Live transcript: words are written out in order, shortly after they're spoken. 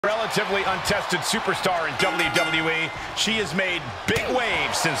Relatively untested superstar in WWE, she has made big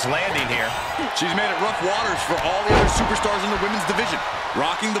waves since landing here. She's made it rough waters for all the other superstars in the women's division.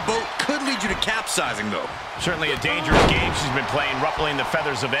 Rocking the boat could lead you to capsizing, though. Certainly a dangerous game she's been playing, ruffling the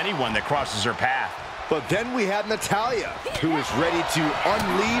feathers of anyone that crosses her path. But then we have Natalya, who is ready to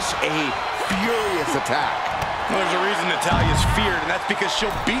unleash a furious attack. Well, there's a reason Natalya's feared, and that's because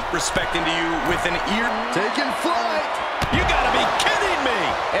she'll beat respect into you with an ear. Taking flight. You gotta be kidding me!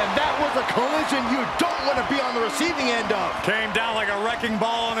 And that was a collision you don't want to be on the receiving end of. Came down like a wrecking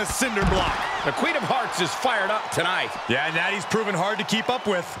ball on a cinder block. The Queen of Hearts is fired up tonight. Yeah, Natty's proven hard to keep up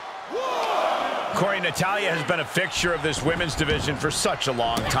with. Corey, Natalya has been a fixture of this women's division for such a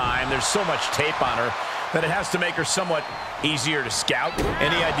long time. There's so much tape on her that it has to make her somewhat easier to scout.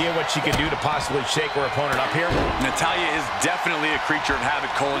 Any idea what she can do to possibly shake her opponent up here? Natalya is definitely a creature of habit,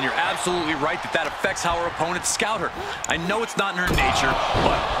 Cole, and you're absolutely right that affects how her opponents scout her. I know it's not in her nature,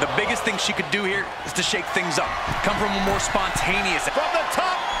 but the biggest thing she could do here is to shake things up. Come from a more spontaneous... From the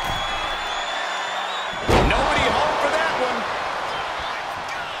top! Nobody home for that one.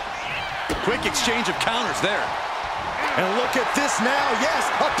 Quick exchange of counters there. And look at this now, yes,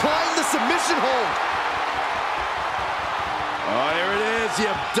 applying the submission hold. Oh, there it is, the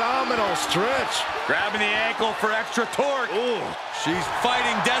abdominal stretch. Grabbing the ankle for extra torque. Ooh. She's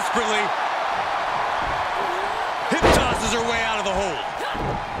fighting desperately. Hip tosses her way out of the hold.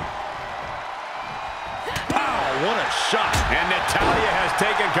 Pow, what a shot. And Natalya has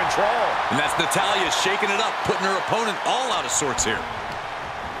taken control. And that's Natalya shaking it up, putting her opponent all out of sorts here.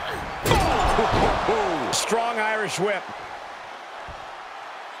 Strong Irish whip.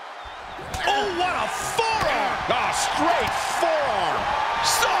 Oh, what a forearm! Oh, straight forearm.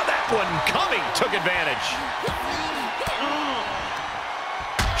 Saw that one coming, took advantage.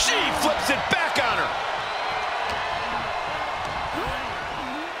 She flips it back on her.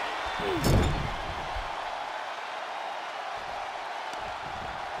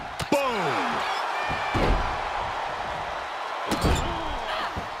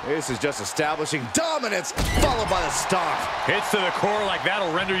 This is just establishing dominance, followed by the stomp. Hits to the core like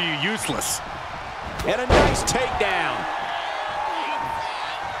that'll render you useless. And a nice takedown.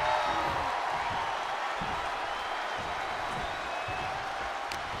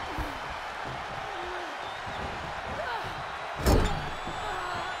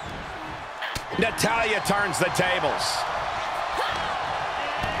 Natalya turns the tables.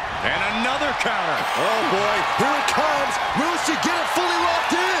 And another counter. Oh, boy. Here it comes. Will she get it fully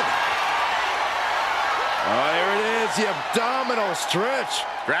locked in? Oh, there it is. The abdominal stretch.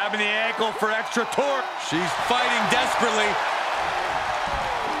 Grabbing the ankle for extra torque. She's fighting desperately.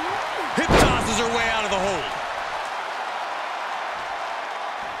 Hip tosses her way out of the hold.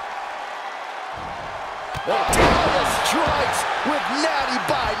 Natalya strikes with natty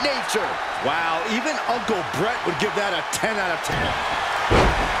by nature. Wow, even Uncle Brett would give that a 10 out of 10.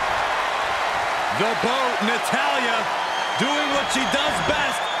 The boat, Natalya, doing what she does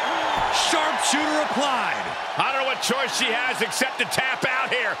best. Sharpshooter applied. I don't know what choice she has except to tap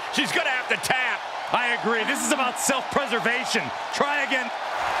out here. She's going to have to tap. I agree. This is about self-preservation. Try again.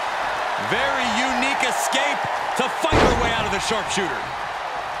 Very unique escape to fight her way out of the sharpshooter.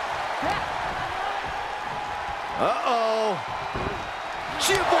 Uh-oh.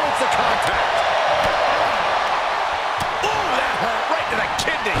 She avoids the contact. Oh, that hurt right to the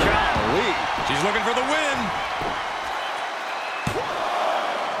kidney. Golly. She's looking for the win.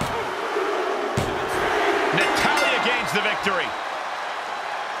 Natalya gains the victory.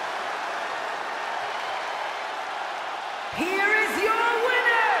 Here is your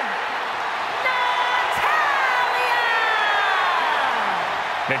winner, Natalya!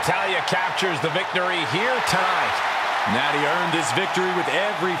 Natalya captures the victory here tonight. Natty earned this victory with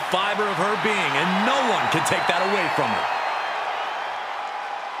every fiber of her being, and no one can take that away from her.